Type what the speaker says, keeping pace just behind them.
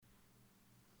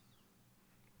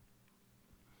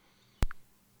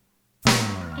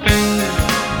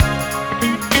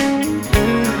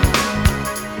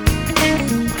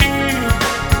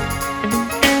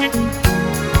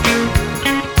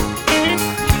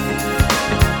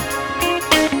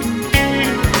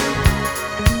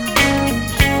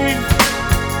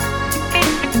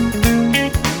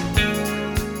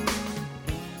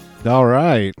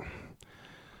right.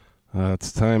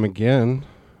 It's time again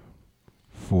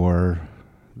for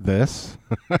this.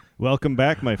 Welcome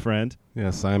back, my friend.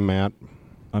 Yes, I'm Matt.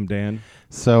 I'm Dan.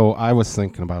 So I was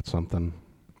thinking about something.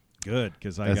 Good,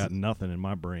 because I got nothing in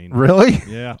my brain. Really?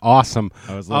 Yeah. Awesome.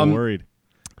 I was a little worried.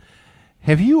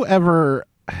 Have you ever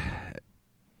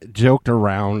joked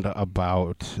around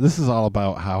about, this is all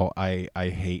about how I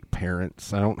hate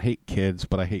parents. I don't hate kids,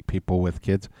 but I hate people with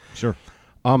kids. Sure.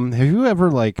 Have you ever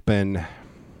been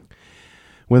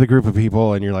with a group of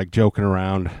people and you're joking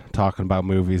around, talking about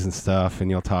movies and stuff, and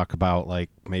you'll talk about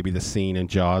maybe the scene in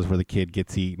Jaws where the kid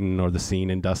gets eaten, or the scene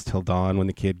in Dusk Till Dawn when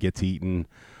the kid gets eaten,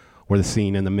 or the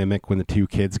scene in The Mimic when the two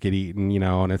kids get eaten,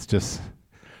 and it's just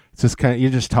kind of,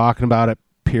 you're just talking about it,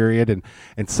 period,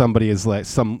 and somebody is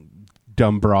some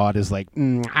dumb broad is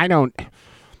I don't,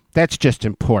 that's just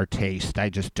in poor taste, I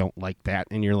just don't like that,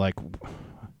 and you're like,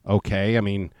 okay, I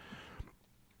mean,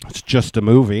 it's just a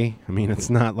movie. I mean, it's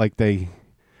not like they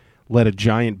let a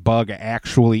giant bug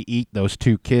actually eat those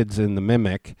two kids in The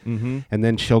Mimic. Mm-hmm. And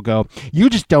then she'll go, you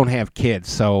just don't have kids,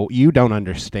 so you don't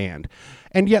understand.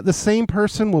 And yet the same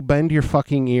person will bend your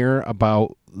fucking ear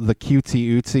about the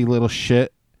cutesy-ootsy little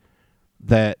shit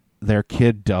that their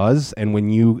kid does. And when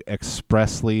you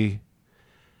expressly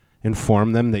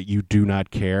inform them that you do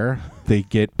not care, they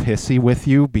get pissy with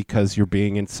you because you're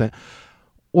being insane.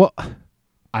 Well,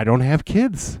 I don't have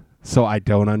kids, so I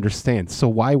don't understand. So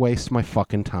why waste my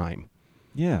fucking time?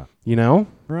 Yeah. You know?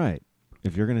 Right.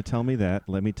 If you're going to tell me that,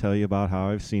 let me tell you about how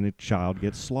I've seen a child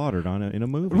get slaughtered in a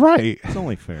movie. Right. It's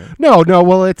only fair. No,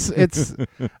 well, it's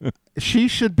she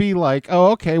should be like,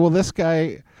 oh, okay, well, this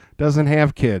guy doesn't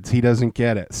have kids. He doesn't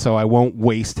get it. So I won't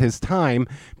waste his time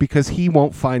because he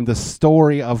won't find the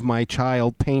story of my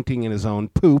child painting in his own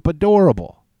poop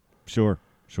adorable. Sure.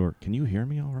 Can you hear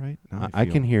me all right? I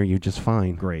can hear you just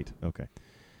fine. Great. Okay.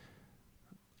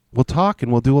 We'll talk and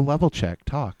we'll do a level check.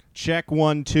 Talk. Check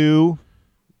 1 2.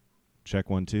 Check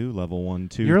 1 2. Level 1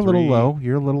 2. You're 3. a little low.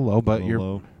 You're a little low, but you're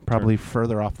low. probably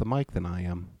further off the mic than I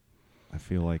am. I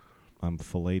feel like I'm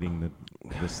filleting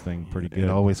this thing pretty good. It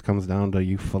always comes down to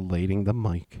you filleting the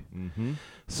mic. Mm-hmm.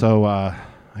 So I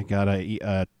got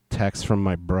a text from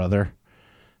my brother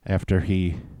after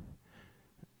he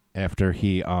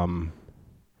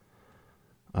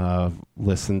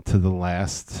listened to the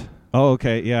last. Oh,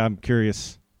 okay. Yeah, I'm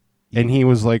curious. And he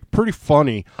was like, pretty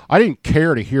funny. I didn't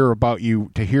care to hear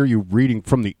you reading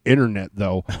from the internet,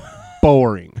 though.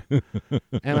 Boring.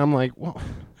 And I'm like, well,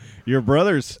 your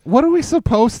brother's. What are we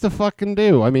supposed to fucking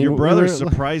do? I mean, your brother's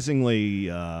surprisingly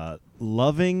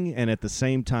loving and at the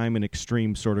same time an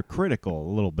extreme sort of critical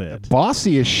a little bit.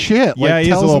 Bossy as shit. Yeah, he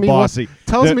is a little bossy.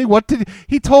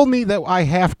 He told me that I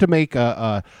have to make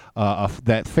that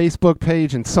Facebook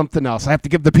page and something else. I have to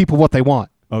give the people what they want.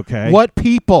 Okay. What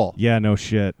people? Yeah, no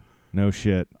shit.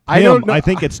 I don't know. I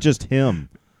think it's just him.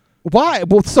 Why?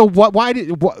 Well, so what?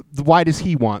 Why does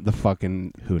he want the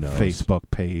fucking Facebook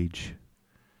page?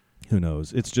 Who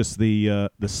knows? It's just the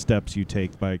steps you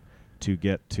take to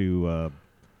get to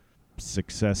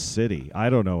Success City. I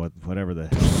don't know whatever the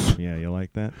hell. Yeah, you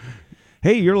like that?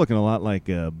 Hey, you're looking a lot like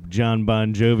John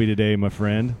Bon Jovi today, my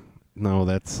friend. No,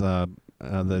 that's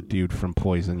the dude from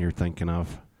Poison you're thinking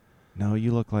of. No,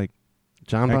 you look like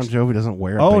John Bon Jovi doesn't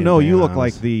wear. Oh no, you look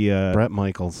like the Bret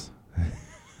Michaels.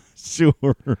 Sure.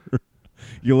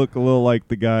 You look a little like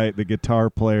the guitar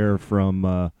player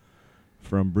from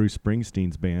Bruce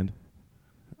Springsteen's band.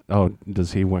 Oh,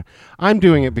 does he wear? I'm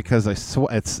doing it because I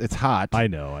sweat. It's hot. I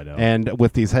know. And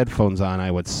with these headphones on,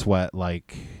 I would sweat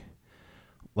like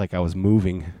I was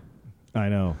moving. I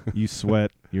know. You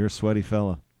sweat. You're a sweaty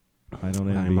fella. I don't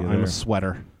envy you there. I'm a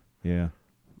sweater. Yeah.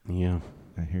 Yeah.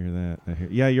 I hear that.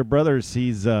 Yeah, your brother's.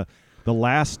 He's the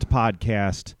last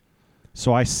podcast.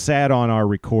 So I sat on our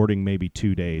recording maybe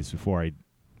 2 days before I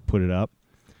put it up,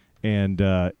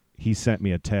 and he sent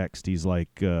me a text. He's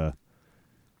like,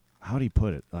 how'd he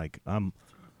put it? Like, I'm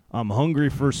hungry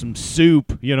for some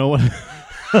soup. You know what?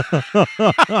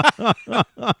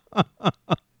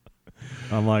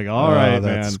 I'm like, all right,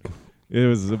 man. It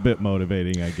was a bit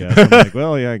motivating, I guess. I'm like,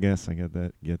 well, yeah, I guess I get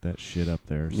that shit up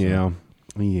there. So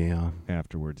Yeah.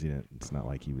 Afterwards, it's not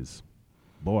like he was.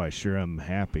 Boy, sure, I'm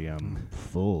happy. I'm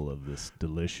full of this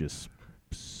delicious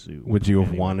soup. Would you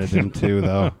have wanted him to,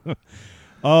 though?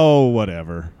 Oh,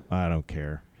 whatever. I don't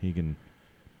care. He can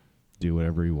do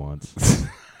whatever he wants.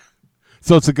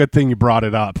 So it's a good thing you brought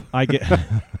it up. I get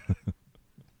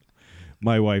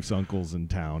my wife's uncle's in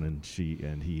town, and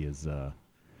he is.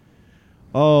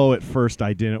 At first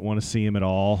I didn't want to see him at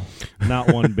all,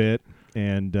 not one bit.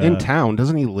 And in town,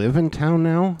 doesn't he live in town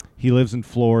now? He lives in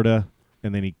Florida,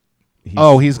 and then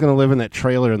he's going to live in that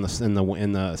trailer in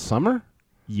the summer?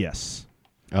 Yes.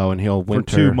 Oh, and he'll winter.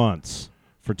 For 2 months.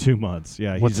 For 2 months.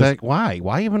 Yeah. What's that? Why?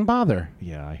 Why even bother?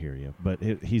 Yeah, I hear you. But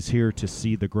he's here to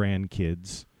see the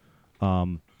grandkids.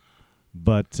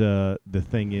 But the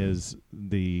thing is,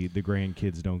 the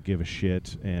grandkids don't give a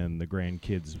shit, and the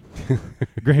grandkids'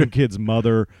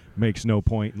 mother makes no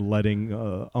point in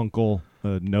letting Uncle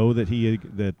know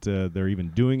that they're even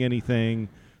doing anything.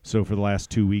 So for the last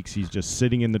 2 weeks, he's just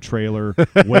sitting in the trailer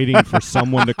waiting for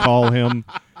someone to call him,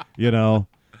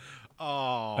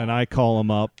 Oh. And I call him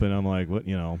up, and I'm like, what,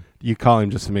 You call him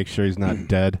just to make sure he's not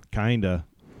dead? Kinda.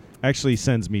 Actually, he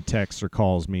sends me texts or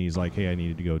calls me. He's like, hey, I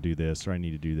needed to go do this, or I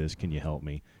need to do this. Can you help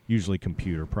me? Usually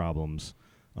computer problems.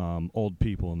 Old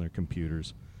people and their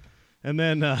computers. And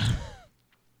then,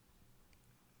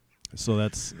 so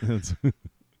that's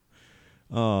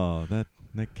oh, that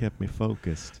kept me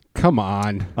focused. Come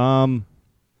on.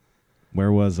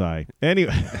 Where was I?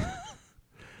 Anyway.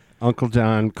 Uncle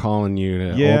John calling you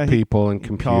to old people and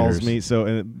computers. Calls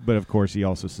me. But of course, he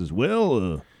also says,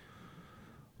 well,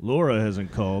 Laura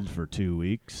hasn't called for 2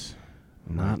 weeks.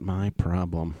 Not my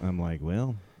problem. I'm like,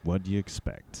 well, what do you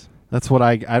expect? That's what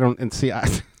I don't, and see,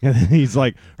 he's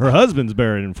like, her husband's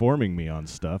better at informing me on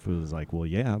stuff. It was like, well,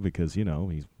 yeah, because, he's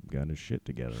got his shit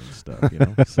together and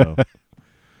stuff, so.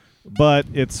 But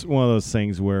it's one of those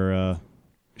things where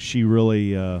she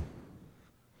really, I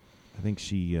think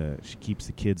she keeps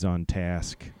the kids on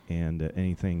task, and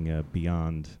anything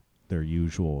beyond their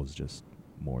usual is just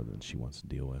more than she wants to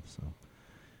deal with, so.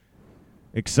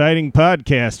 Exciting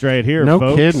podcast right here, no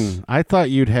folks. kidding. I thought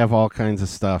you'd have all kinds of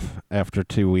stuff after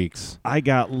 2 weeks. I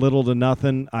got little to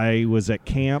nothing. I was at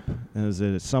camp. I was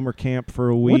at a summer camp for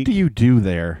a week. What do you do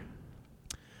there?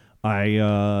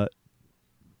 What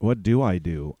do I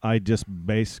do? I just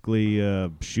basically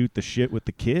shoot the shit with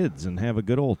the kids and have a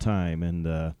good old time.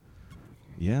 And,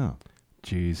 yeah.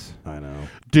 Jeez. I know.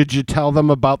 Did you tell them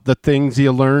about the things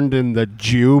you learned in the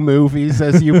Jew movies,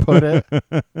 as you put it?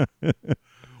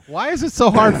 Why is it so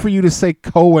hard for you to say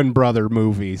Coen brother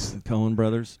movies? Coen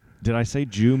brothers? Did I say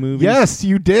Jew movies? Yes,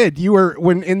 you did. You were,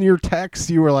 when in your text,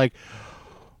 you were like,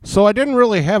 so I didn't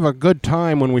really have a good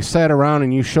time when we sat around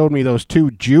and you showed me those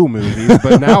 2 Jew movies,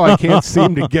 but now I can't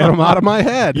seem to get them out of my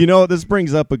head. This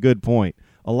brings up a good point.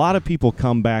 A lot of people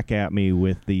come back at me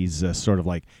with these sort of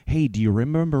like, hey, do you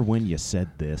remember when you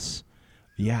said this?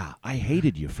 Yeah, I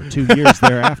hated you for 2 years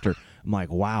thereafter. I'm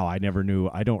like, wow, I never knew.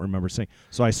 I don't remember saying.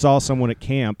 So I saw someone at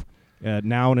camp,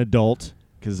 now an adult,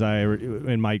 because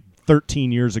in my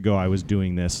 13 years ago I was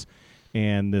doing this,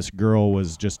 and this girl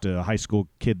was just a high school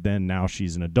kid then. Now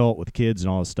she's an adult with kids and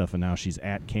all this stuff, and now she's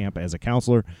at camp as a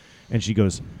counselor. And she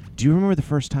goes, do you remember the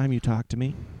first time you talked to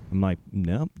me? I'm like,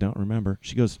 no, don't remember.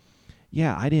 She goes,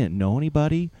 yeah, I didn't know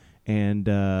anybody, and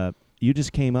you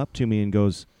just came up to me and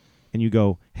you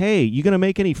go, hey, you going to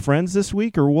make any friends this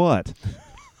week or what?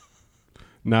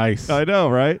 Nice. I know,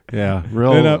 right? Yeah,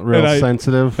 real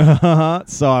sensitive.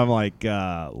 So I'm like,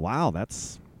 wow,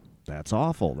 that's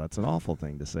awful. That's an awful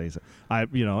thing to say. So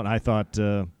and I thought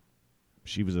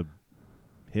she was a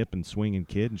hip and swinging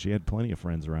kid, and she had plenty of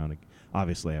friends around.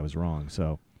 Obviously, I was wrong.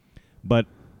 So, but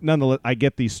nonetheless, I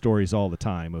get these stories all the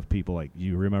time of people like,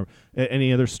 you remember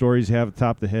any other stories you have at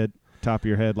the top of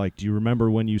your head? Like, do you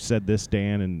remember when you said this,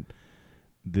 Dan, and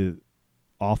the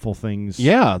awful things?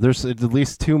 Yeah, there's at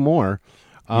least 2 more.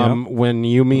 When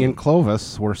you, me, and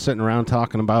Clovis were sitting around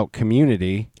talking about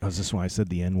Community. Oh, is this why I said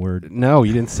the N-word? No,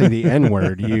 you didn't say the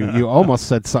N-word. You almost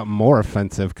said something more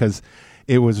offensive because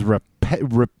it was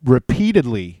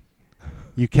repeatedly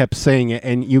you kept saying it,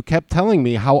 and you kept telling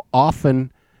me how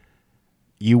often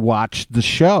you watched the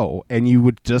show, and you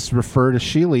would just refer to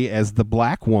Sheely as the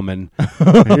black woman.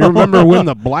 And you remember when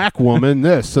the black woman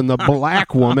this and the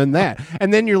black woman that.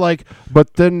 And then you're like,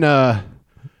 but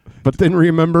then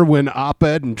remember when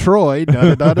Op-Ed and Troy,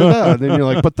 da-da-da-da-da. Then you're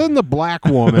like, but then the black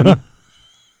woman.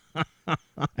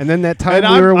 And then that time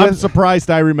I'm surprised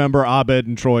I remember Abed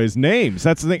and Troy's names.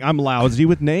 That's the thing. I'm lousy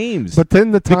with names. But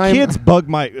then the kids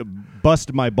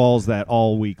busted my balls that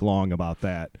all week long about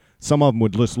that. Some of them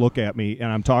would just look at me,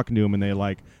 and I'm talking to them, and they're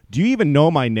like, do you even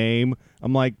know my name?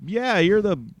 I'm like, yeah, you're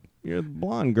the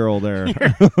blonde girl there.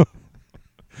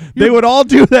 They would all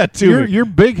do that to me. You're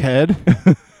big head.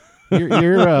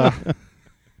 You're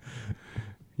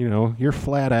you're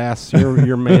flat ass.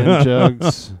 You're man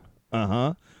jugs.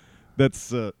 Uh-huh.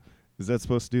 That's is that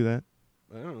supposed to do that?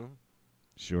 I don't know.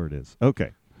 Sure it is.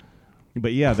 Okay.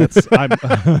 But yeah, that's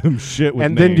I'm shit with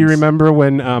And names. then do you remember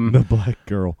when the black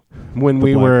girl when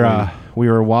we were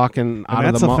walking out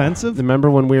of the mall? That's offensive? Remember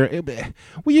when we were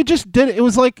you just did it. It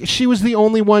was like she was the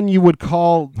only one you would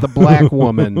call the black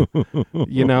woman,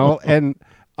 and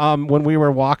When we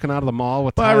were walking out of the mall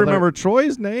with But Tyler. I remember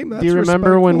Troy's name. That's Do you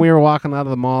remember when respectful. we were walking out of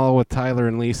the mall with Tyler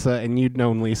and Lisa, and you'd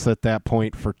known Lisa at that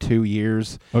point for 2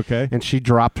 years, Okay. and she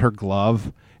dropped her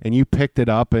glove, and you picked it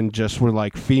up and just were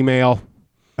like, female,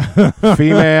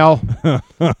 female,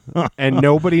 and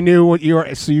nobody knew what you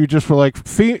were, so you just were like,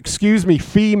 excuse me,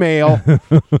 female,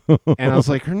 and I was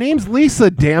like, her name's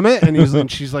Lisa, damn it, and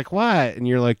she's like, what? And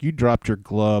you're like, you dropped your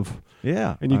glove,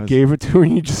 Yeah. and you gave it to her,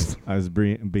 and you just... I was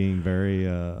being very,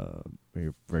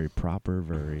 very, very proper,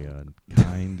 very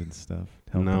kind and stuff.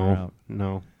 Helping her out.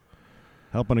 No.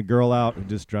 Helping a girl out who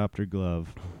just dropped her glove.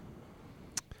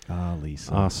 Ah,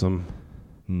 Lisa. Awesome.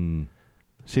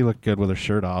 She looked good with her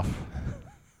shirt off.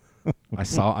 I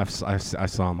saw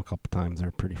him a couple times.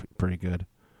 They're pretty good.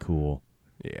 Cool.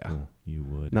 Yeah. Cool. You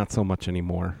would. Not so much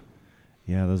anymore.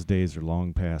 Yeah, those days are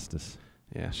long past us.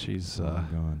 Yeah, she's Long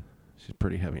gone. she's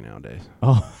pretty heavy nowadays.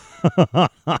 Oh.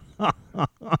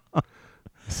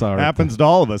 Saw her Happens to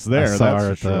all of us there. I saw that's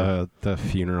her for at sure. the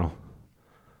funeral.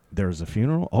 There was a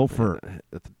funeral? Oh,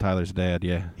 At Tyler's dad.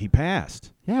 Yeah. he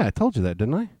passed. Yeah, I told you that,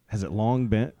 didn't I? Has it long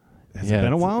been? Has Yeah, it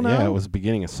been a it's- while now? Yeah, it was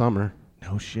beginning of summer.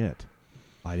 No shit.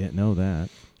 I didn't know that.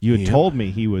 You had Yeah. told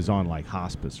me he was on like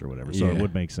hospice or whatever, so it Yeah.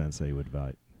 would make sense that he would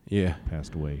have Yeah.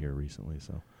 passed away here recently.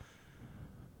 So,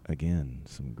 again,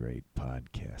 some great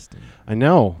podcasting. I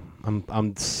know.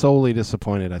 I'm solely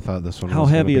disappointed. I thought this one. How was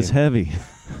gonna heavy be- is heavy?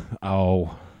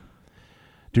 Oh.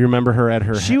 Do you remember her at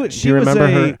her? She wa- do she you was remember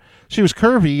a- her? She was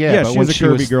curvy, yeah. Yeah, but she when was a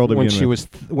curvy girl to when begin she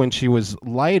with. was when she was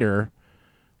lighter,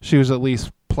 she was at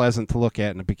least pleasant to look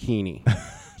at in a bikini.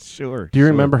 Sure. Do you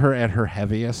remember her at her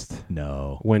heaviest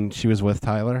No. when she was with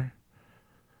Tyler?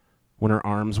 When her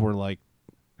arms were like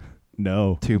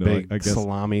No. two No, big I guess,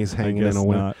 salamis I hanging guess in a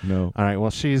wind. not. No. All right, well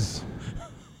she's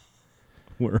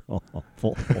We're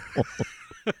awful.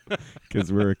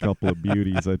 Because we're a couple of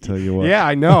beauties, I tell you what. yeah,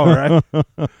 I know,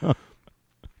 right?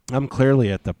 I'm clearly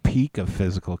at the peak of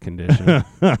physical condition.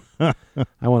 I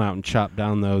went out and chopped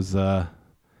down those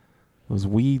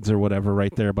weeds or whatever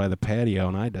right there by the patio,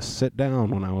 and I had to sit down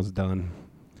when I was done.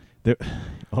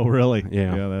 Oh, really?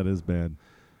 Yeah. Yeah, that is bad.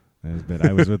 That is bad.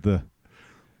 I was with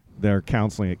their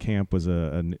counseling at camp was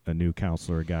a new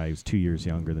counselor, a guy who's 2 years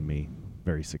younger than me,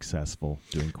 very successful,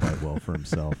 doing quite well for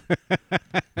himself.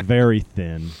 Very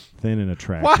thin and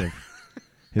attractive.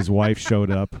 His wife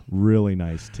showed up, really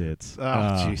nice tits.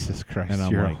 Oh, Jesus Christ! And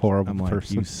I'm You're like, a horrible I'm like,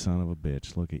 person. you son of a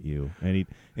bitch! Look at you. And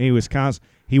he was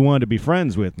he wanted to be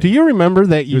friends with me. Do you remember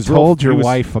that you was real- told your he was-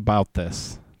 wife about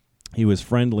this? He was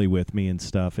friendly with me and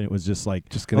stuff, and it was just like,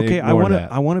 Just gonna okay, ignore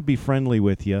that. I want to be friendly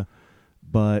with you,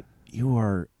 but you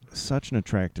are such an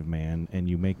attractive man, and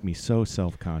you make me so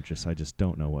self-conscious. I just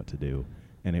don't know what to do.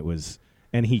 And it was,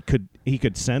 and he could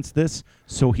sense this,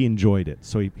 so he enjoyed it.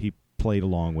 So he played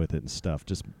along with it and stuff,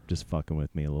 just fucking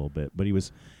with me a little bit. But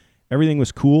everything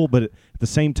was cool, but at the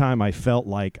same time, I felt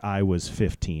like I was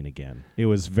 15 again. It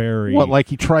was very What, like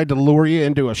he tried to lure you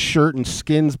into a shirt and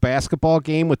skins basketball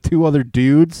game with two other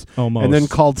dudes, almost, and then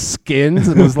called skins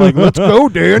and was like, "Let's go,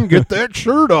 Dan, get that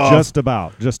shirt off." just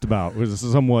about. It was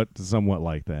somewhat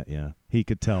like that. Yeah, he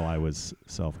could tell I was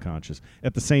self-conscious.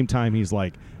 At the same time, he's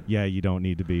like, "Yeah, you don't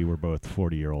need to be. We're both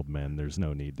 40-year-old men. There's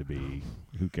no need to be.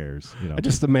 Who cares? You know." I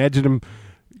just imagine him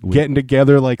getting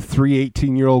together like 3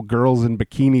 18-year-old girls in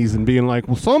bikinis and being like,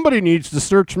 well, somebody needs to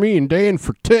search me and Dan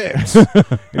for ticks. And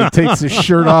he takes his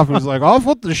shirt off and he's like, off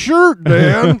with the shirt,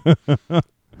 Dan.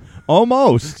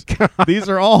 Almost. These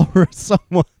are all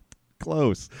somewhat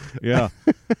close. Yeah.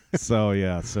 So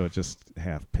it just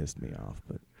half pissed me off.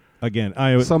 But again,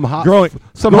 Some hot growing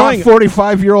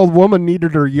 45-year-old woman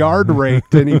needed her yard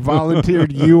raked, and he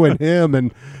volunteered you and him,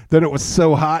 and then it was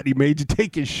so hot he made you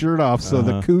take his shirt off so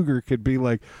the cougar could be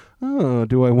like, oh,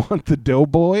 do I want the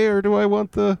doughboy or do I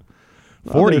want the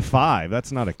 45.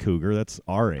 That's not a cougar. That's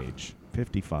our age.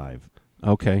 55.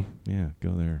 Okay. Yeah,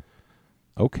 go there.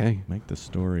 Okay. Make the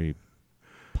story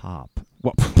pop.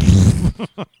 Well,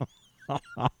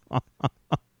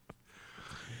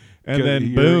 And then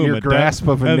your boom, your grasp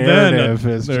of a and narrative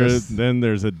then is just then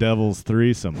there's a devil's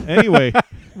threesome. Anyway,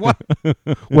 what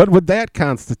would that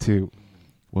constitute?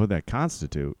 what would that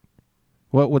constitute?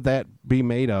 What would that be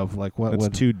made of? Like what That's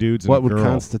would two dudes and what a would girl.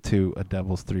 constitute a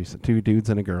devil's threesome? Two dudes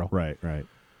and a girl. Right. I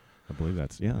believe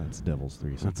that's devil's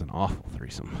threesome. That's an awful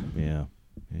threesome. Yeah,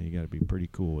 you got to be pretty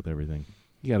cool with everything.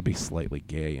 You got to be slightly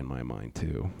gay in my mind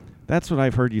too. That's what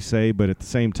I've heard you say, but at the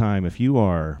same time, if you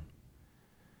are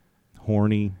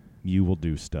horny, you will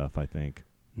do stuff, I think.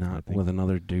 Not with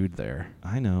another dude there.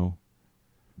 I know,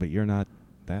 but you're not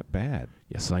that bad.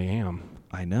 Yes, I am.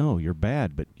 I know, you're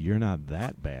bad, but you're not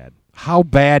that bad. How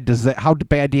bad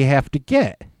do you have to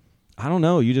get? I don't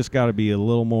know. You just got to be a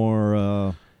little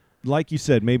more like you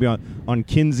said, maybe on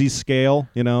Kinsey's scale,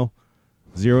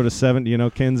 0 to 7. Do you know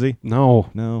Kinsey? No.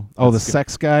 No. Oh, the That's good.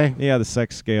 sex guy? Yeah, the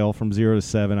sex scale from 0 to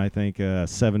 7. I think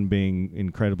 7 being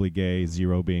incredibly gay,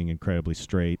 0 being incredibly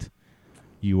straight.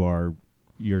 You're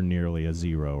nearly a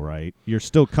 0, right? You're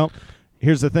still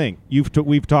Here's the thing.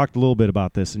 We've talked a little bit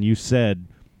about this, and you said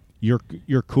you're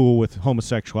cool with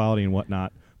homosexuality and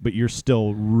whatnot, but you're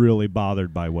still really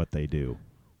bothered by what they do,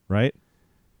 right?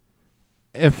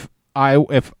 If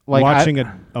Watching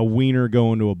a wiener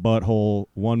go into a butthole,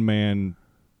 one man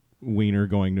wiener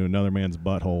going to another man's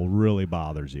butthole really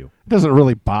bothers you. It doesn't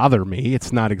really bother me.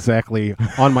 It's not exactly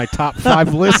on my top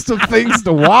 5 list of things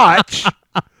to watch.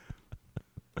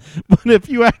 But if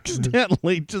you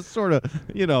accidentally just sort of,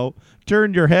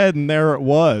 turned your head and there it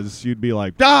was, you'd be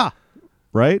like, "Ah!"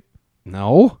 Right?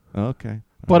 No. Okay.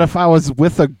 But if I was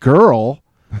with a girl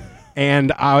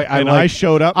and I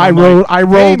showed up, I I'm rolled like,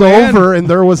 "Hey, man." over and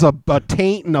there was a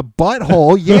taint and a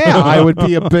butthole, yeah, I would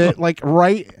be a bit like,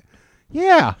 right?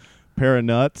 Yeah. Pair of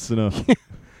nuts and a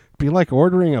Be like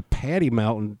ordering a patty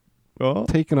melt and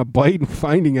taking a bite and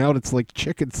finding out it's like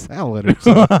chicken salad or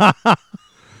something.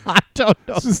 I don't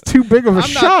know. This is too big of a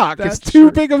I'm not shock. that It's too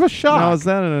sure. big of a shock. Now, is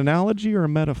that an analogy or a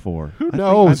metaphor? Who I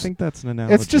knows? think that's an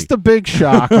analogy. It's just a big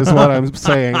shock is what I'm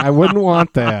saying. I wouldn't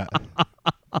want that.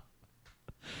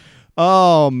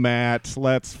 Oh, Matt,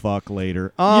 let's fuck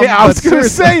later. Yeah, I was going to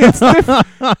say,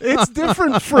 it's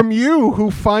different from you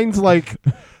who finds like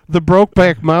the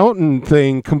Brokeback Mountain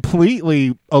thing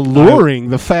completely alluring.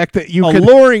 The fact that you could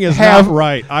alluring is have not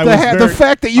right. the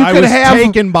fact that you I could was have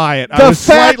taken by it. I the was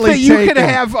fact slightly that you taken. could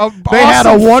have a They had a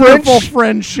awesome wonderful French-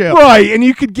 friendship. right, and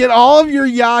you could get all of your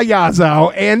yayas out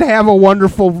and have a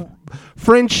wonderful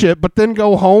friendship, but then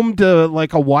go home to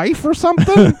like a wife or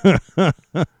something.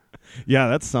 Yeah,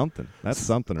 that's something. That's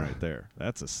something right there.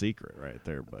 That's a secret right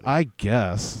there, buddy. I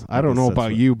guess. I I don't guess know that's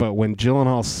about what- you, but when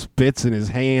Gyllenhaal spits in his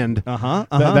hand, Uh-huh.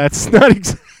 that's not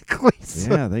exactly.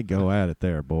 Yeah, they go at it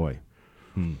there, boy.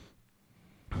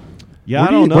 Yeah, Where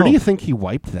I don't know. Where do you think he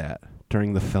wiped that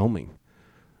during the filming?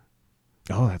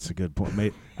 Oh, that's a good point,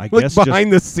 mate. I Like guess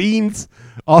behind the scenes,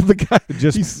 all the guys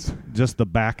just the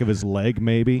back of his leg,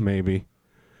 maybe maybe.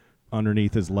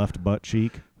 underneath his left butt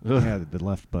cheek. Ugh. Yeah, the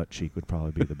left butt cheek would probably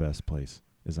be the best place,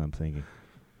 as I'm thinking,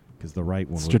 because the right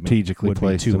one Strategically would be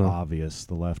placed, too you know. obvious.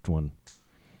 The left one,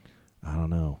 I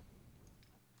don't know.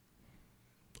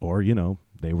 Or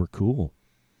they were cool.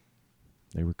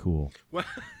 They were cool.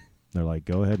 They're like,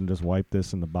 go ahead and just wipe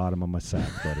this in the bottom of my sack,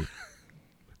 buddy.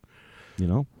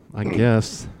 I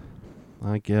guess.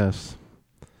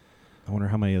 I wonder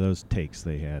how many of those takes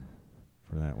they had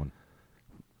for that one.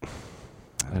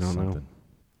 I don't know. Something.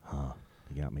 Huh.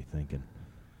 You got me thinking.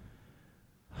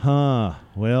 Huh.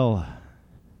 Well.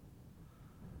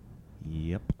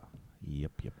 Yep.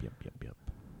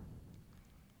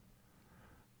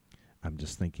 I'm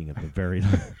just thinking of the very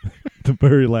the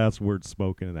very last words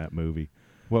spoken in that movie.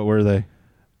 What were they?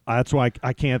 That's why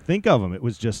I can't think of him. It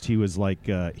was just he was like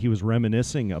he was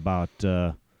reminiscing about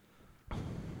the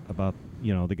guy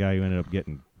who ended up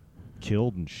getting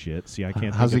killed and shit. See, I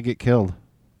can't. How's he get killed?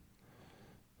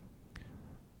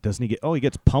 Doesn't he get? Oh, he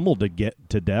gets pummeled to get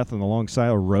to death on the long side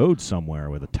of a road somewhere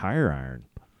with a tire iron.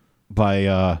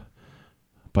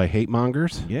 By hate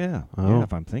mongers? Yeah, Oh. yeah.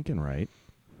 If I'm thinking right.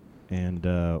 And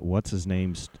what's his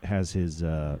name has his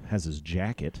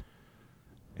jacket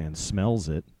and smells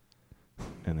it,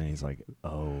 and then he's like,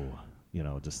 oh,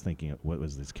 just thinking, what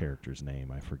was this character's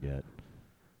name? I forget.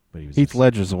 But he was Heath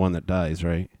Ledger's the one that dies,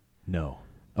 right? No.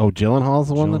 Oh, Gyllenhaal's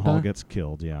the one that Gyllenhaal died? gets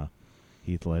killed. Yeah,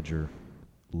 Heath Ledger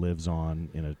lives on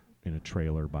in a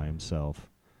trailer by himself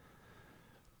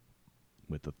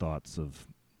with the thoughts of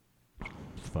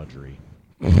fudgery.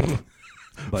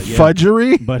 But yeah,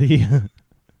 Fudgery? but he,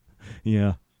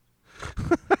 yeah,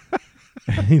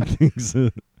 he thinks.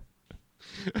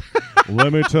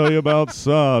 Let me tell you about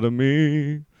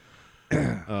sodomy.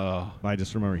 Oh. I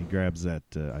just remember he grabs that.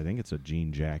 I think it's a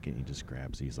jean jacket. He just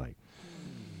grabs. He's like,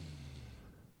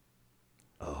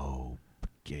 "Oh,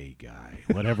 gay guy,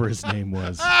 whatever his name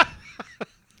was."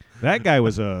 That guy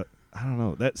was I don't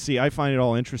know. I find it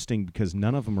all interesting because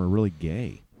none of them are really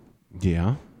gay.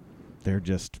 Yeah. They're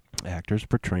just Actors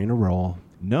portraying a role.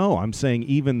 no. I'm saying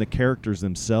even the characters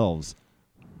themselves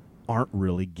aren't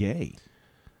really gay.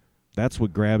 That's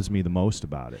what grabs me the most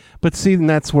about it. But see, and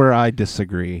that's where I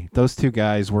disagree. Those two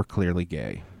guys were clearly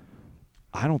gay.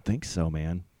 I don't think so,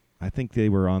 man. I think they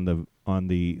were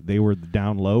they were the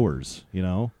down lowers,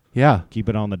 Yeah. Keep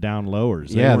it on the down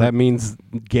lowers. That means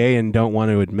gay and don't want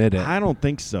to admit it. I don't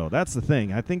think so. That's the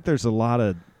thing. I think there's a lot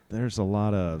of there's a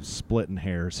lot of splitting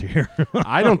hairs here.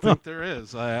 I don't think there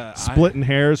is. Splitting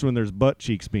hairs when there's butt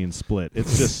cheeks being split.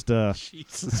 It's just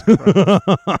Jesus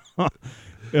Christ.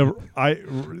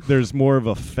 There's more of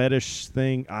a fetish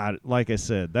thing. Like I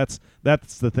said, that's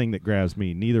the thing that grabs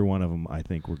me. Neither one of them, I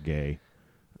think, were gay.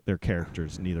 Their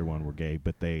characters, neither one were gay,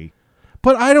 but they.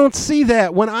 But I don't see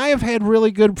that. When I have had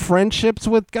really good friendships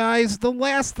with guys, the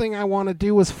last thing I want to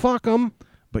do is fuck them.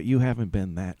 But you haven't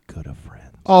been that good a friend.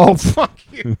 Oh, fuck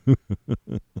you.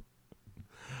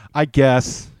 I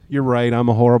guess. You're right. I'm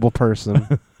a horrible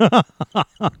person. I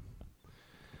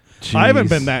haven't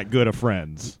been that good of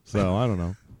friends, so I don't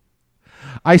know.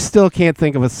 I still can't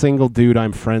think of a single dude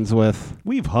I'm friends with.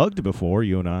 We've hugged before,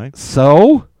 you and I.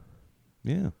 So?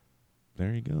 Yeah.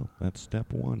 There you go. That's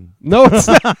step one. No, it's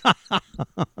not.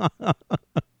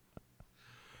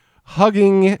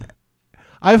 Hugging.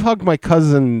 I've hugged my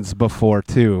cousins before,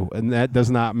 too, and that does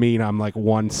not mean I'm like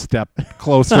one step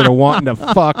closer to wanting to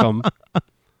fuck them.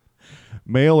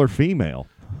 Male or female?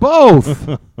 Both.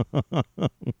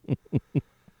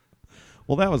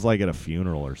 Well, that was like at a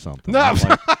funeral or something. No.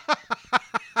 Like,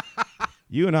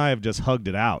 you and I have just hugged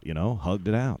it out, hugged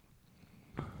it out.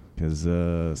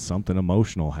 Because something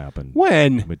emotional happened.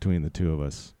 When? Between the two of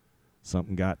us.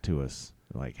 Something got to us.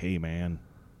 Like, hey, man,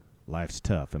 life's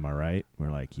tough. Am I right? We're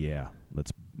like, yeah,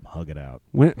 let's hug it out.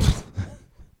 When?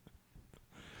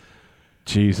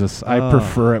 Jesus, I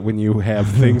prefer it when you have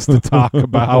things to talk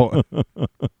about.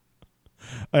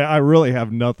 I really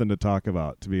have nothing to talk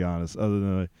about, to be honest, other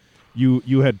than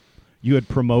you had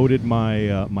promoted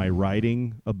my my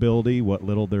writing ability, what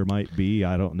little there might be.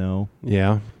 I don't know.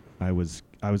 Yeah. I was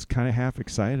kind of half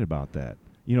excited about that.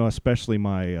 Especially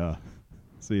my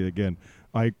see, again,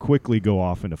 I quickly go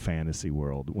off into fantasy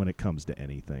world when it comes to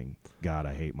anything. God,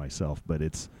 I hate myself, but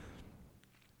it's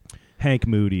Hank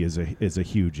Moody is a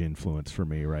huge influence for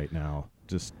me right now.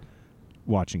 Just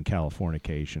watching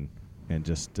Californication and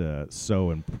just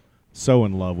so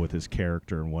in love with his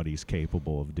character and what he's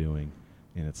capable of doing.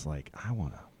 And it's like I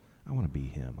want to be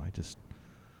him. I just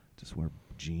wear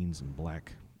jeans and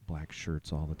black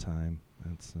shirts all the time.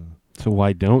 That's So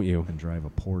why don't you? and drive a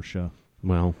Porsche,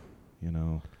 Well,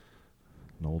 an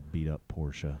old beat up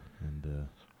Porsche, and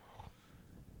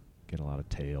get a lot of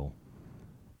tail.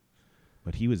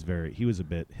 But his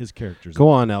character's go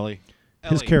on, Ellie.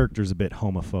 his character's a bit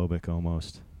homophobic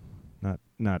almost.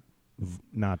 Not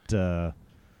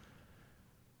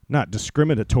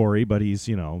discriminatory, but he's,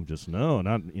 just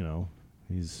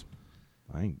he's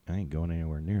I ain't going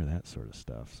anywhere near that sort of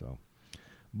stuff, so.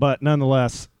 But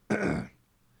nonetheless,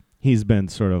 he's been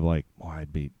sort of like,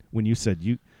 when you said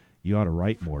you ought to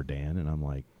write more, Dan, and I'm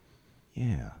like,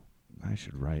 yeah, I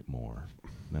should write more.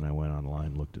 Then I went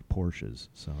online, looked at Porsches,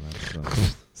 so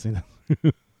that's see that.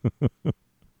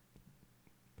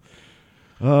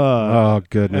 Oh,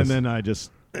 goodness. And then I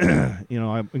just, I'm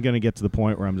going to get to the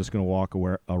point where I'm just going to walk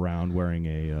around wearing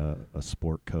a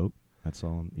sport coat. That's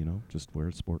all, just wear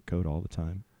a sport coat all the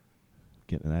time.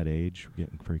 Getting to that age,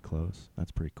 getting pretty close.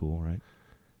 That's pretty cool, right?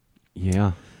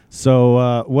 Yeah.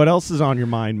 So what else is on your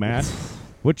mind, Matt?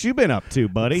 What you been up to,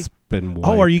 buddy? It's been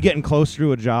Oh, are you getting closer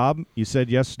to a job? You said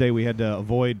yesterday we had to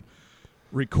avoid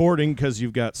recording because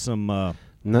you've got some...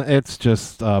 No, it's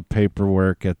just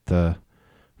paperwork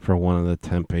for one of the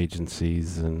temp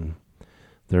agencies, and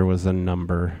there was a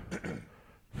number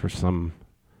for some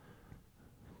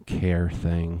care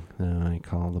thing that I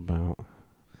called about.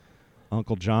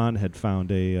 Uncle John had found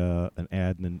an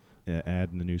ad in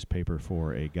the newspaper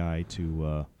for a guy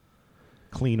to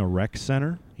clean a rec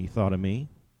center. He thought of me,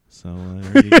 so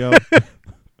there you go.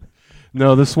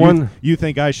 No, this one... You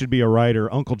think I should be a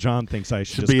writer. Uncle John thinks I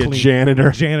should just be a clean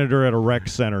janitor at a rec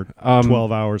center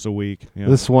 12 hours a week. Yeah.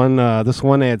 This one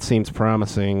ad seems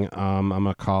promising. I'm going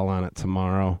to call on it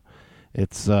tomorrow.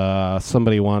 It's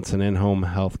somebody wants an in-home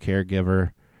health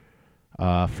caregiver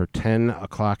for 10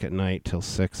 o'clock at night till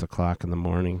 6 o'clock in the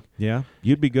morning. Yeah,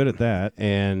 you'd be good at that.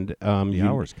 And the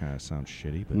hours kind of sound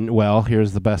shitty. But well,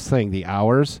 here's the best thing. The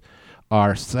hours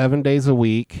are 7 days a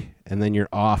week, and then you're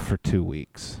off for 2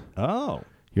 weeks. Oh.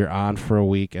 You're on for a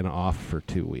week and off for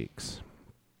 2 weeks.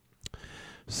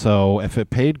 So if it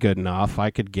paid good enough, I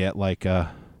could get like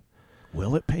a...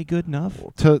 Will it pay good enough?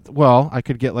 I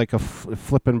could get like a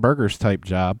flipping burgers type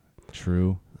job.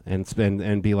 True.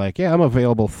 And be like, yeah, I'm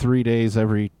available 3 days a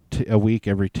week,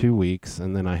 every 2 weeks,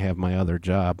 and then I have my other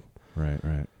job. Right.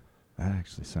 That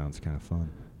actually sounds kind of fun.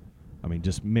 I mean,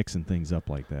 just mixing things up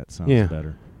like that sounds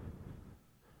better.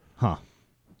 Huh.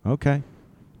 Okay.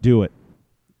 Do it.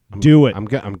 Do it.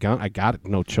 I got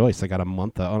no choice. I got a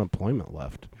month of unemployment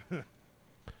left.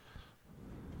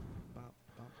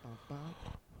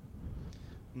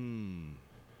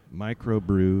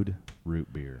 Microbrewed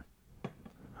root beer.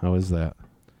 How is that?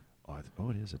 Oh,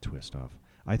 it is a twist off.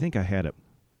 I think I had it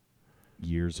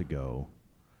years ago.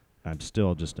 I'm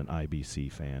still just an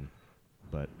IBC fan,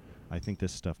 but I think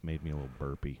this stuff made me a little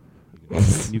burpy.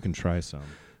 You can try some.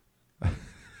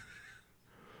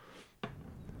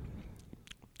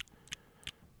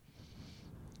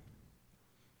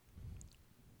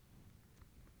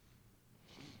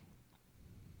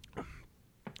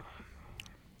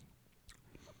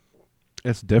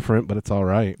 It's different, but it's all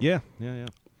right. Yeah.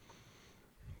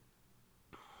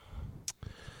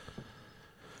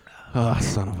 Oh,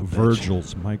 son of a bitch.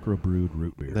 Virgil's microbrewed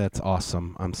root beer. That's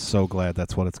awesome. I'm so glad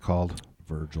that's what it's called.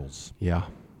 Virgil's. Yeah.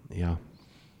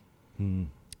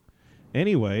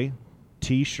 Anyway,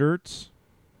 T-shirts.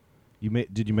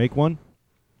 Did you make one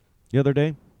the other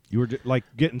day? You were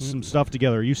getting some stuff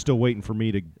together. Are you still waiting for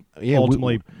me to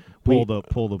ultimately pull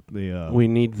the we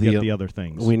need the other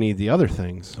things? We need the other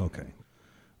things.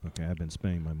 Okay, I've been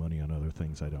spending my money on other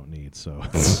things I don't need. So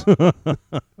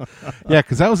yeah,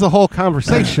 because that was the whole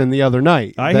conversation the other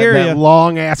night. I hear that you.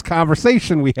 Long ass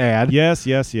conversation we had. Yes.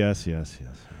 Okay.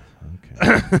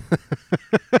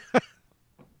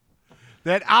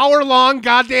 That hour-long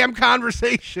goddamn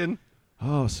conversation.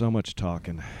 Oh, so much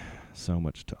talking.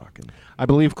 I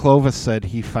believe Clovis said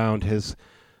he found his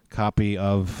copy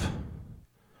of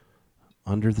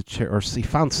Under the Chair, or he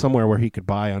found somewhere where he could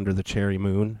buy Under the Cherry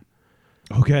Moon.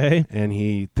 Okay. And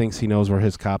he thinks he knows where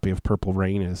his copy of Purple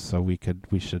Rain is, so we could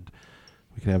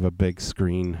have a big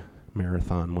screen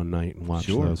marathon one night and watch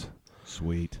those.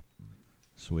 Sweet.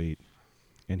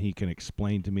 And he can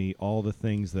explain to me all the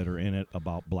things that are in it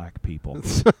about black people.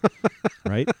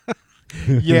 Right?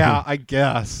 Yeah, I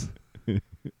guess.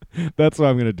 That's what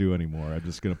I'm going to do anymore. I'm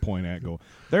just going to point at and go,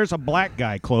 there's a black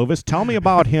guy, Clovis. Tell me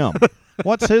about him.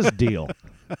 What's his deal?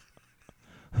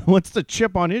 What's the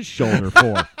chip on his shoulder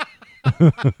for?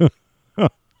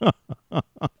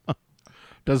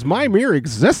 Does my mere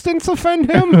existence offend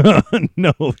him?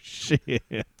 No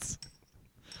shit.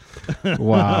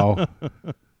 Wow.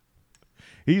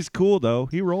 He's cool, though.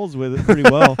 He rolls with it pretty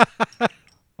well.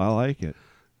 I like it.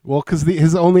 Well, because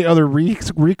his only other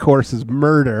recourse is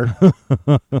murder.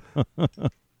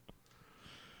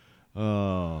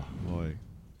 Oh, boy.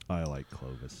 I like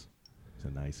Clovis. He's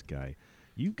a nice guy.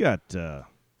 You've got,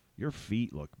 your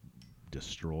feet look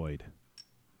destroyed.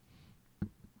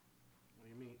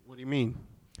 What do you mean?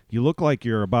 You look like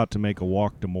you're about to make a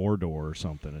walk to Mordor or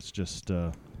something. It's just,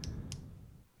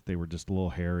 they were just a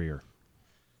little hairier.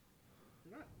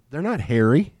 They're not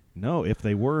hairy. No, if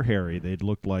they were hairy, they'd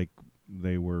look like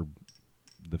they were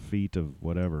the feet of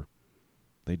whatever.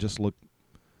 They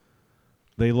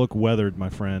look weathered, my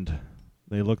friend.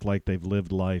 They look like they've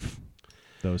lived life,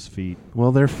 those feet.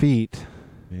 Well, they're feet.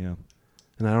 Yeah.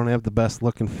 And I don't have the best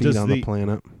looking feet on the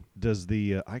planet.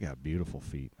 I got beautiful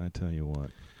feet, I tell you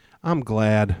what. I'm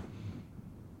glad.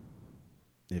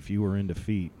 If you were into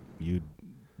feet, you'd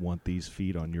want these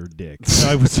feet on your dick.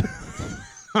 I was...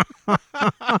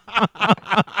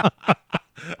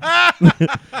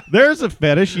 There's a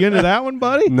fetish. You into that one,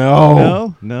 buddy?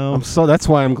 No. No. That's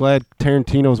why I'm glad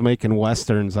Tarantino's making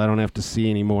Westerns. I don't have to see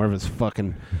any more of his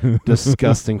fucking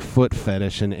disgusting foot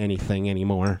fetish in anything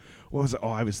anymore. What was it? Oh,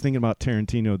 I was thinking about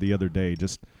Tarantino the other day.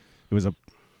 It was a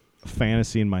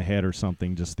fantasy in my head or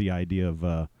something, just the idea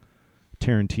of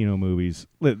Tarantino movies.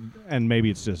 And maybe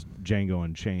it's just Django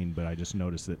Unchained, but I just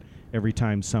noticed that every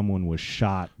time someone was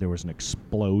shot, there was an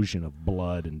explosion of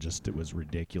blood, and just it was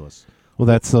ridiculous. Well,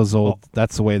 that's those old.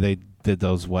 That's the way they did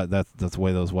those. That's the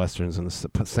way those westerns and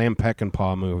the Sam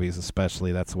Peckinpah movies,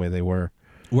 especially. That's the way they were.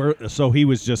 So he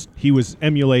was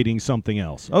emulating something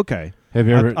else. Okay. Have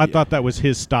you ever? I thought that was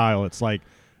his style. It's like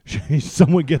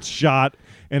someone gets shot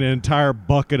and an entire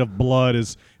bucket of blood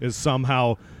is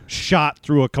somehow shot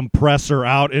through a compressor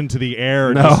out into the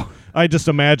air. No. I just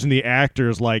imagine the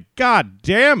actors like, God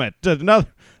damn it,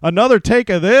 another take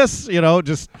of this.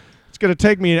 It's going to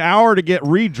take me an hour to get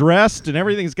redressed and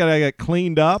everything's got to get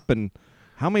cleaned up. And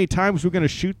how many times are we going to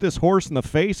shoot this horse in the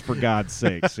face, for God's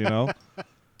sakes,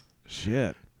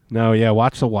 Shit. No, yeah,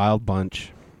 watch The Wild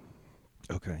Bunch.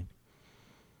 Okay.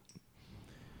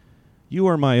 You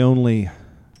are my only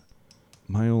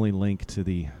link to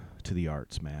the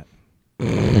arts, Matt.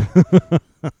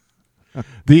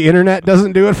 The internet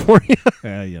doesn't do it for you.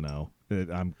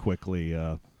 I'm quickly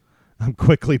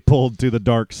pulled to the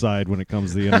dark side when it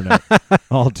comes to the internet.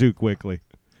 All too quickly.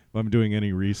 If I'm doing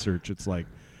any research, it's like,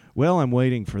 Well, I'm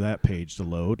waiting for that page to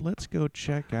load. Let's go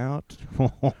check out.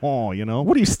 You know,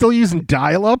 What are you still using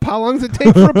dial-up? How long does it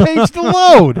take for a page to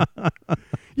load?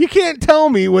 You can't tell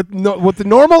me with the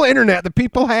normal internet that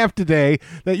people have today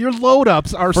that your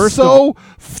load-ups are slow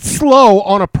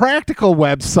on a practical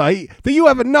website that you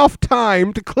have enough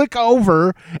time to click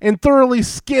over and thoroughly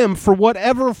skim for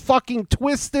whatever fucking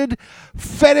twisted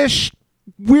fetish,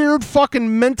 weird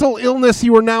fucking mental illness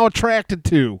you are now attracted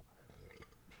to.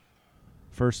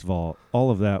 First of all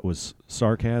of that was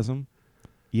sarcasm.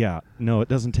 Yeah, no, it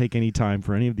doesn't take any time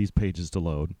for any of these pages to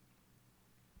load.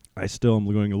 I still am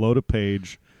going to load a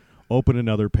page, open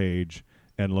another page,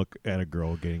 and look at a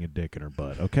girl getting a dick in her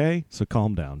butt. Okay? So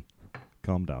calm down.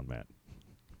 Calm down, Matt.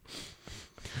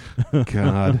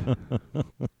 God.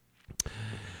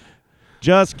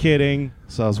 Just kidding.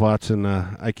 So I was watching,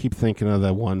 I keep thinking of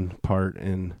that one part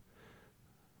in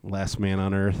Last Man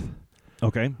on Earth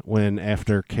Okay. when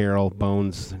after Carol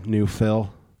bones new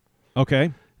Phil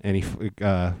Okay. and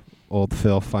old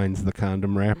Phil finds the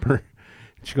condom wrapper.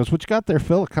 She goes, "What you got there,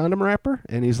 Phil? A condom wrapper?"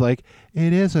 And he's like,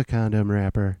 "It is a condom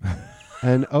wrapper,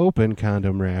 an open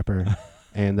condom wrapper,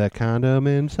 and the condom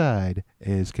inside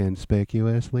is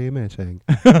conspicuously missing."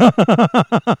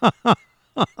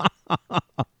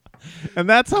 And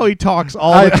that's how he talks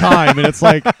all the time, and it's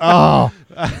like, oh,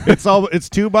 it's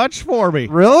too much for me.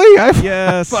 Really?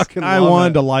 Yes, fucking I love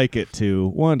wanted it. to like it too.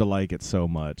 Wanted to like it so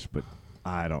much, but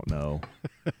I don't know.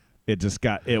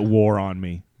 It wore on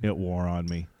me. It wore on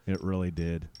me. It really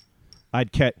did.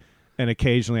 And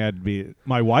occasionally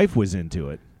my wife was into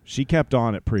it. She kept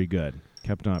on it pretty good.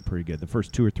 The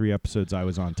first 2 or 3 episodes I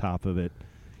was on top of it.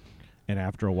 And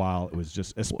after a while, it was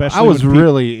just, especially I was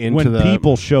really into when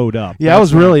people showed up. Yeah, I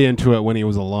was really into it when he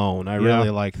was alone. I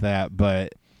really liked that,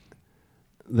 but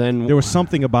then There was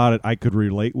something about it I could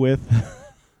relate with.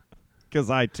 Because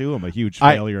I, too, am a huge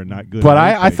failure and not good But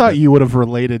at I thought you would have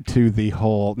related to the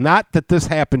whole, not that this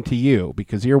happened to you,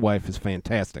 because your wife is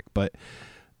fantastic, but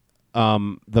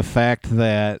the fact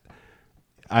that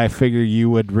I figure you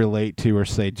would relate to or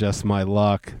say just my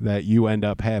luck that you end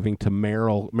up having to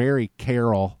marry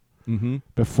Carol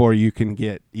before you can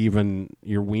get even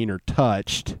your wiener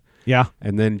touched. Yeah.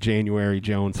 And then January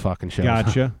Jones fucking shows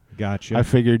up. Gotcha. I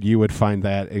figured you would find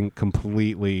that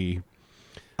completely...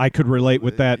 I could relate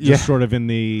with that just sort of in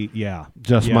the, my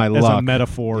as luck. a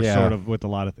metaphor Yeah. sort of with a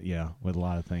lot of, with a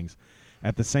lot of things.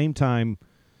 At the same time,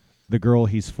 the girl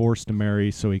he's forced to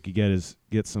marry so he could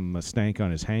get some stank on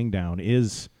his hang down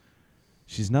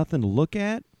she's nothing to look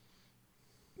at.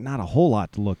 Not a whole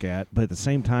lot to look at, but at the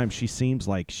same time, she seems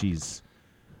like she's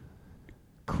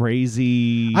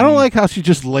crazy. I don't like how she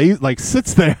just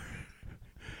sits there,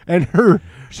 and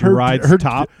She rides on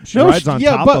top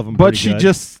of him. But she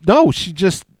just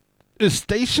is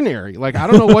stationary. Like, I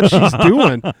don't know what she's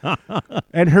doing,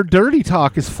 and her dirty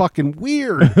talk is fucking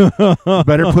weird.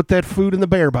 Better put that food in the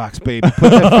bear box, baby.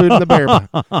 Put that food in the bear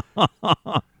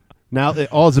box. Now,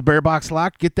 is the bear box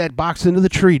locked? Get that box into the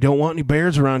tree. Don't want any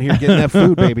bears around here getting that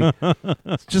food, baby.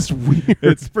 It's just weird.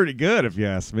 It's pretty good if you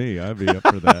ask me. I'd be up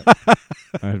for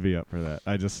that.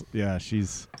 I just,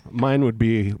 she's. Mine would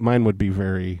be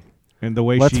very. And the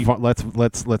way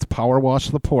let's power wash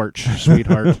the porch,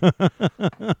 sweetheart.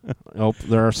 Oh,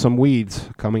 there are some weeds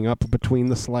coming up between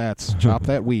the slats. Chop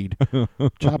that weed.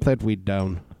 Chop that weed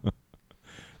down.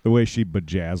 The way she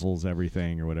bejazzles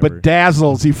everything or whatever.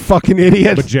 Bedazzles, you fucking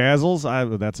idiot.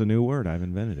 Bejazzles? That's a new word. I've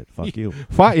invented it. Fuck you.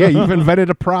 Yeah, you've invented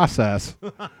a process.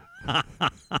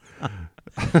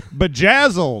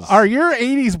 Bejazzles. Are your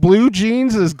 80s blue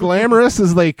jeans as glamorous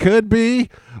as they could be?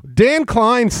 Dan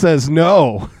Klein says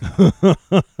no.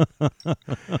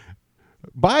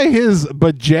 Buy his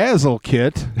bejazzle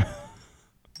kit.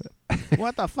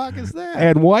 What the fuck is that?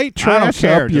 And white trash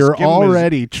up your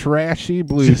already trashy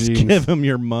blue jeans. Just give him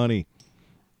your money.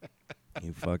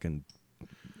 You fucking...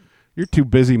 You're too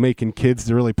busy making kids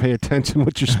to really pay attention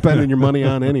what you're spending your money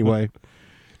on anyway.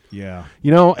 Yeah.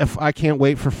 You know, if I can't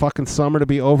wait for fucking summer to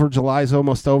be over, July's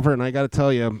almost over, and I got to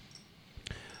tell you,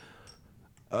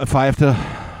 if I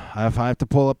have to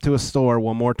pull up to a store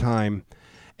one more time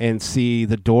and see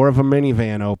the door of a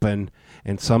minivan open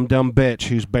and some dumb bitch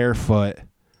who's barefoot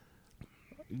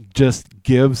just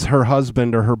gives her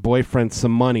husband or her boyfriend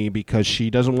some money because she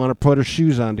doesn't want to put her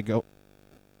shoes on to go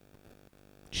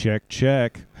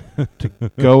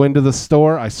go into the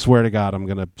store, I swear to God, I'm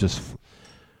going to just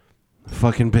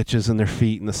fucking bitches in their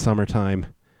feet in the summertime.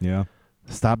 Yeah.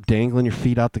 Stop dangling your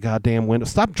feet out the goddamn window.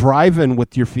 Stop driving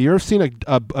with your feet. You ever seen a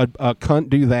cunt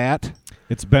do that?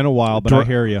 It's been a while, but I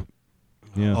hear you.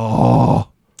 Yeah. Oh.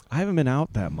 I haven't been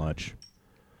out that much.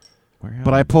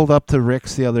 But I pulled up to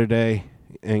Rick's the other day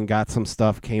and got some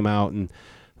stuff, came out, and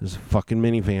There's a fucking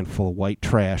minivan full of white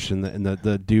trash, and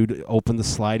the dude opened the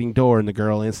sliding door, and the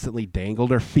girl instantly dangled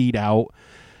her feet out,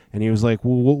 and he was like,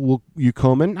 well you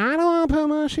coming? I don't want to put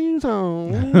my shoes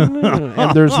on.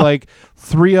 And there's like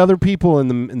 3 other people in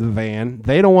the van.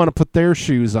 They don't want to put their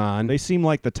shoes on. They seem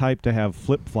like the type to have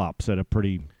flip-flops at a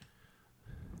pretty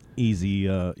easy,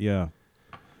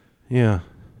 Yeah.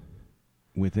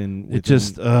 Within It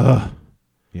just, yeah.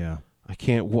 I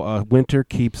can't, winter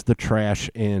keeps the trash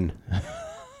in.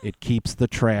 It keeps the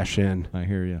trash in. I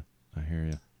hear you.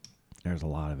 There's a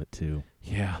lot of it, too.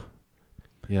 Yeah.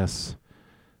 Yes.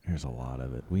 There's a lot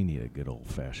of it. We need a good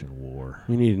old-fashioned war.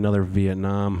 We need another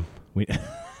Vietnam. We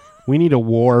We need a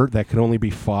war that could only be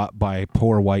fought by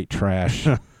poor white trash.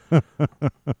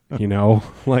 You know?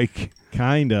 Like,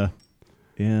 Kinda.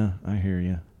 Yeah, I hear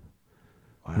you.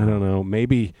 Wow. I don't know.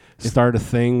 Maybe start a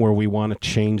thing where we want to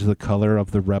change the color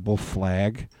of the rebel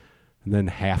flag. And then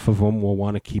half of them will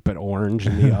want to keep it orange,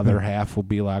 and the other half will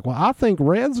be like, well, I think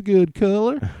red's a good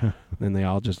color. Then they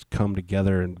all just come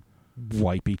together and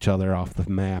wipe each other off the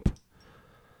map.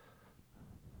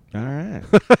 All right.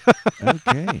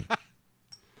 Okay.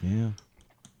 Yeah.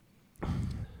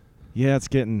 Yeah, it's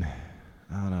getting,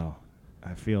 I don't know.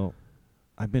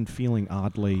 I've been feeling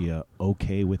oddly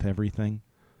okay with everything.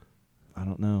 I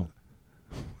don't know.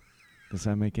 Does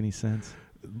that make any sense?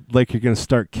 Like you're going to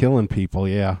start killing people,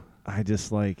 yeah. I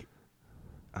just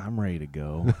I'm ready to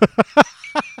go.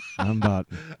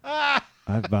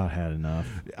 I've about had enough.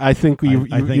 I think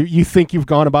you think you've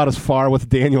gone about as far with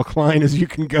Daniel Klein as you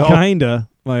can go. Kinda.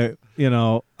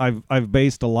 I've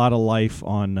based a lot of life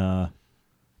on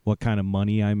what kind of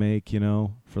money I make,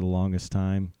 for the longest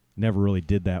time. Never really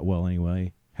did that well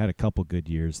anyway. Had a couple good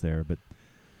years there, but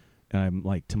I'm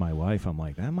like, to my wife, I'm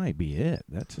like, that might be it.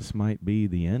 That just might be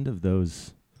the end of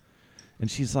those. And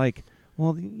she's like,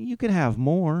 well, you could have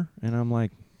more. And I'm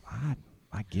like,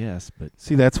 I guess, but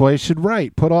see, that's why you should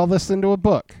write. Put all this into a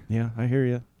book. Yeah, I hear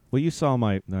you. Well, you saw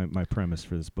my premise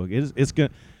for this book. It's gonna.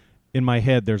 In my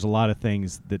head, there's a lot of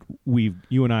things that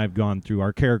you and I have gone through.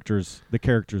 The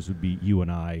characters would be you and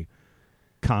I,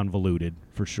 convoluted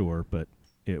for sure, but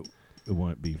it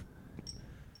won't be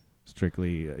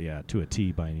strictly to a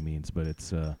T by any means. But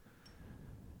it's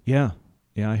yeah,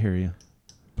 I hear you.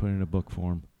 Put it in a book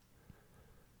form.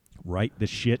 Write the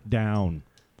shit down.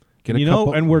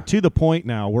 And we're to the point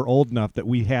now. We're old enough that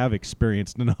we have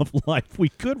experienced enough life. We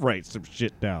could write some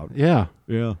shit down. Yeah.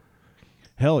 Yeah.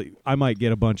 Hell, I might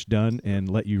get a bunch done and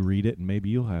let you read it, and maybe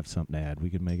you'll have something to add.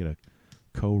 We could make it a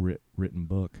co-written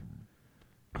book.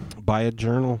 Buy a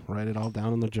journal. Write it all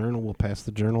down in the journal. We'll pass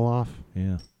the journal off.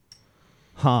 Yeah.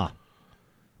 Huh.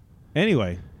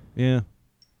 Anyway, yeah.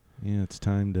 Yeah, it's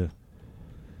time to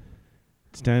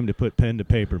put pen to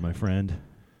paper, my friend.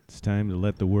 It's time to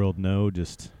let the world know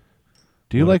just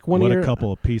Do you like one of your a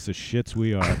couple of piece of shits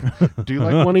we are. Do you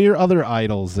like one of your other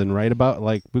idols and write about,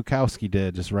 like Bukowski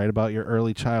did, just write about your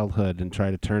early childhood and try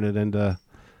to turn it into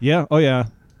Yeah, oh yeah.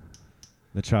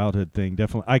 The childhood thing,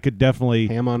 definitely. I could definitely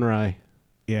ham on rye.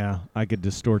 Yeah, I could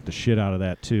distort the shit out of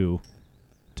that too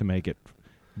to make it,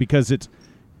 because it's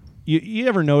you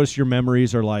ever notice your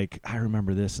memories are like, I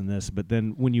remember this and this, but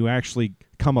then when you actually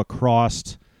come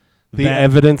across the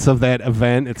evidence of that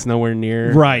event, it's nowhere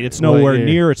near. Right, it's nowhere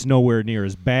near. It's nowhere near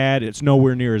as bad. It's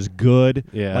nowhere near as good.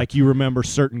 Yeah. Like you remember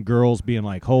certain girls being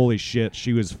like, holy shit,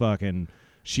 she was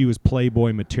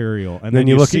Playboy material. And then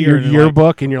you look at your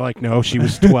yearbook and you're like, no, she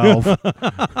was 12.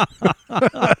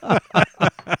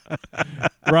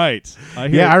 Right.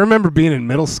 I remember being in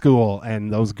middle school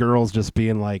and those girls just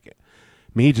being like,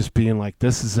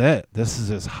 this is it. This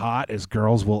is as hot as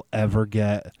girls will ever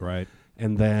get. Right.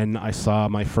 And then I saw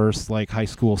my first high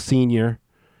school senior,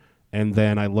 and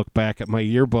then I looked back at my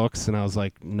yearbooks and I was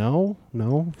like, no,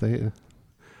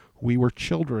 we were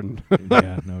children.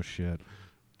 Yeah, no shit.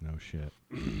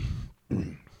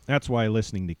 That's why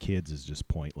listening to kids is just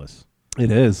pointless. It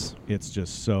is. It's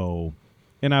just so.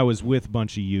 And I was with a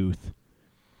bunch of youth,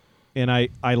 and I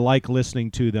like listening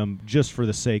to them just for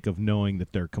the sake of knowing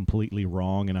that they're completely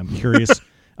wrong, and I'm curious.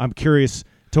 I'm curious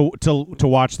to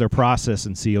watch their process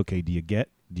and see, okay, do you get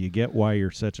why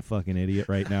you're such a fucking idiot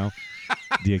right now?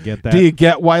 Do you get that? Do you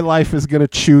get why life is going to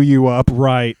chew you up?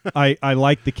 Right. I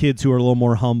like the kids who are a little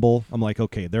more humble. I'm like,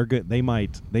 okay, they're good. They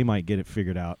might get it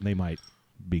figured out, and they might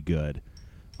be good.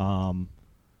 I'm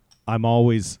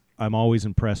always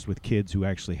impressed with kids who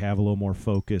actually have a little more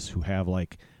focus, who have I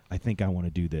think I want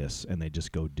to do this, and they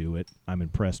just go do it. I'm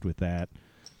impressed with that.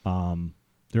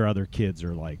 There are other kids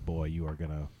who are like, boy, you are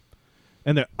gonna.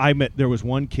 And there was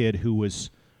one kid who was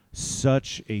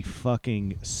such a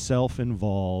fucking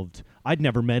self-involved. I'd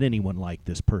never met anyone like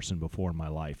this person before in my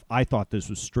life. I thought this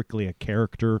was strictly a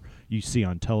character you see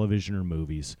on television or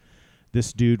movies.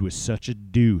 This dude was such a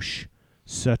douche,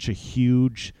 such a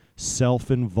huge,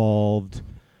 self-involved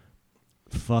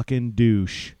fucking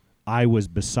douche. I was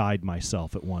beside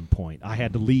myself at one point. I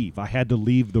had to leave. I had to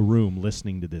leave the room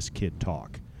listening to this kid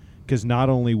talk, because not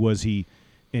only was he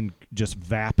just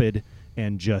vapid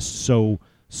and just so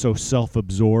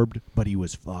self-absorbed, but he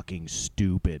was fucking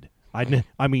stupid. I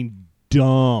mean,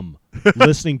 dumb.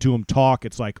 Listening to him talk,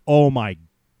 it's like, oh my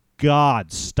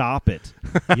God, stop it,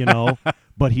 you know?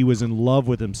 But he was in love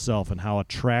with himself and how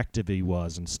attractive he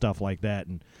was and stuff like that.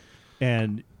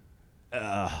 And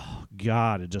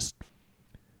God, it just...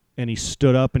 And he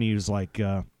stood up and he was like,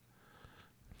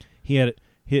 he had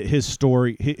his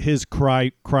story, his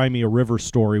Cry Me a River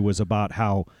story was about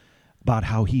how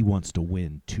he wants to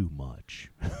win too much.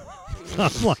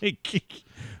 I'm like,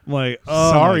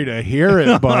 oh, sorry to hear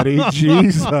it, buddy.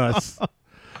 Jesus.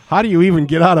 How do you even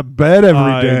get out of bed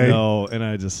every day? I know, and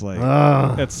I just like,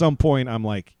 at some point, I'm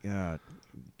like,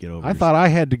 get over. I thought I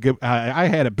had to go. I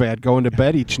had it bad going to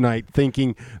bed each night,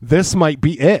 thinking this might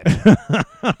be it.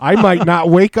 I might not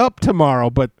wake up tomorrow,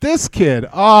 but this kid,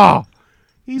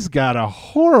 he's got a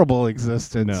horrible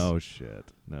existence. No shit.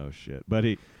 But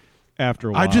he, after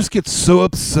a while, I just get so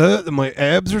upset that my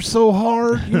abs are so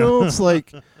hard. You know, it's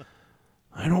like,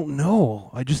 I don't know.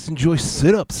 I just enjoy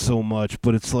sit-ups so much,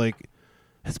 but it's like,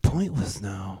 it's pointless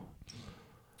now.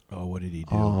 Oh, what did he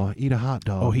do? Oh, eat a hot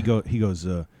dog. Oh, he goes,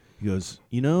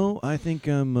 you know, I think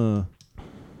I'm the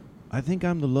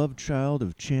love child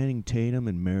of Channing Tatum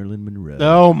and Marilyn Monroe.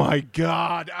 Oh my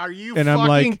God, are you and fucking I'm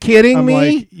like, kidding me?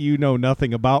 Like, you know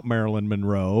nothing about Marilyn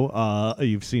Monroe.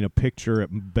 You've seen a picture at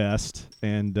best,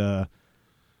 and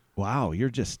wow, you're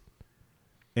just.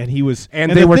 And he was,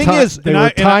 and they were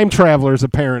time travelers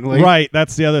apparently. Right,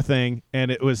 that's the other thing.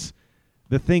 And it was,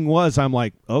 the thing was, I'm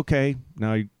like, okay,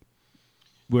 now,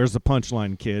 where's the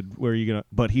punchline, kid? Where are you gonna?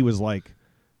 But he was like,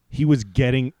 he was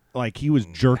jerking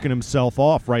himself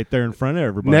off right there in front of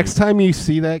everybody. Next time you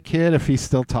see that kid, if he's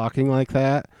still talking like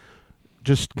that,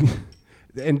 just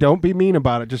and don't be mean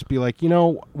about it. Just be like, you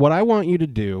know, what I want you to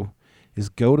do is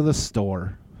go to the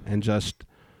store and just,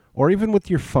 or even with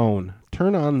your phone,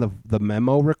 turn on the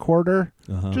memo recorder.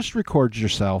 Just record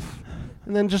yourself,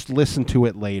 and then just listen to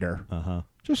it later.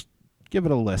 Just give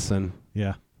it a listen.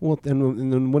 Yeah. Well,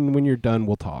 and then when you're done,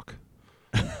 we'll talk.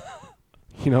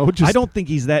 You know, just I don't think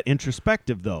he's that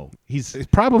introspective, though. He's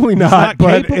probably not not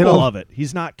but capable of it.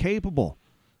 He's not capable.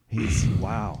 He's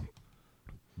wow.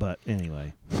 But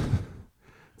anyway,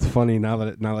 it's funny now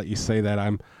that you say that.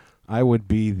 I would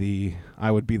be the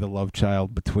love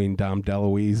child between Dom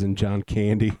DeLuise and John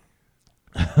Candy.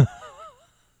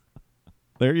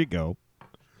 There you go.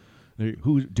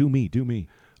 Do me.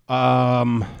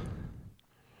 I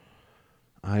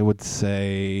would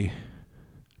say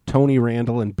Tony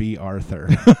Randall and B. Arthur.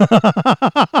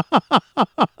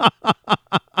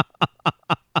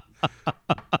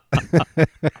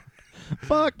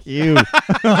 Fuck you.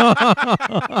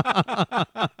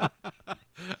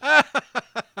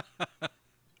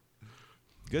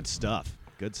 Good stuff.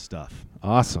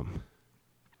 Awesome.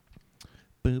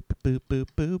 Boop, boop, boop,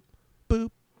 boop,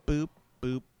 boop, boop,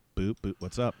 boop, boop, boop.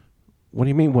 What's up? What do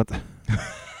you mean? What?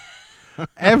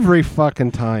 Every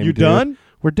fucking time. You dude. done?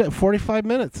 We're 45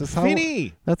 minutes.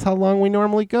 Fini. That's how long we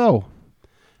normally go.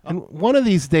 And one of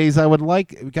these days, we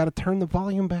got to turn the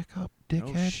volume back up,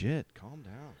 dickhead. Oh shit! Calm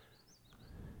down.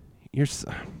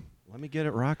 Let me get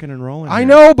it rocking and rolling. I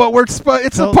know, but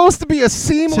it's supposed to be a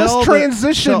seamless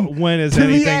transition. When has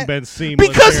anything been seamless?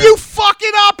 Because you fuck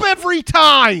it up every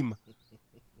time.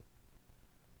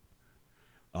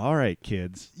 All right,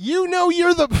 kids. You know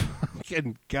you're the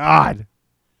fucking God.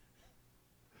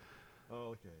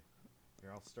 Oh, okay.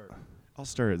 Here, I'll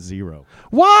start at 0.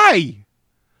 Why?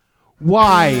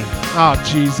 Oh,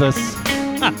 Jesus.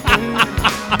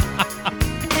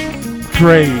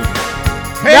 Great.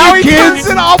 Hey, now he turns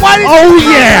it off. Why did you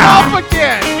turn it off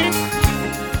again?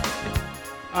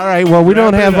 All right, well, we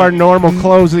don't have our normal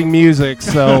closing music,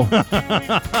 so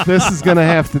this is going to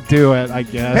have to do it, I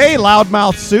guess. Hey,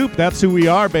 Loudmouth Soup, that's who we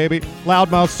are, baby.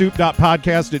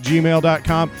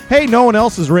 Loudmouthsoup.podcast@gmail.com. Hey, no one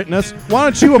else has written us. Why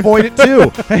don't you avoid it, too?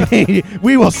 Hey,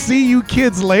 we will see you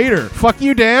kids later. Fuck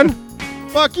you, Dan.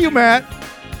 Fuck you, Matt.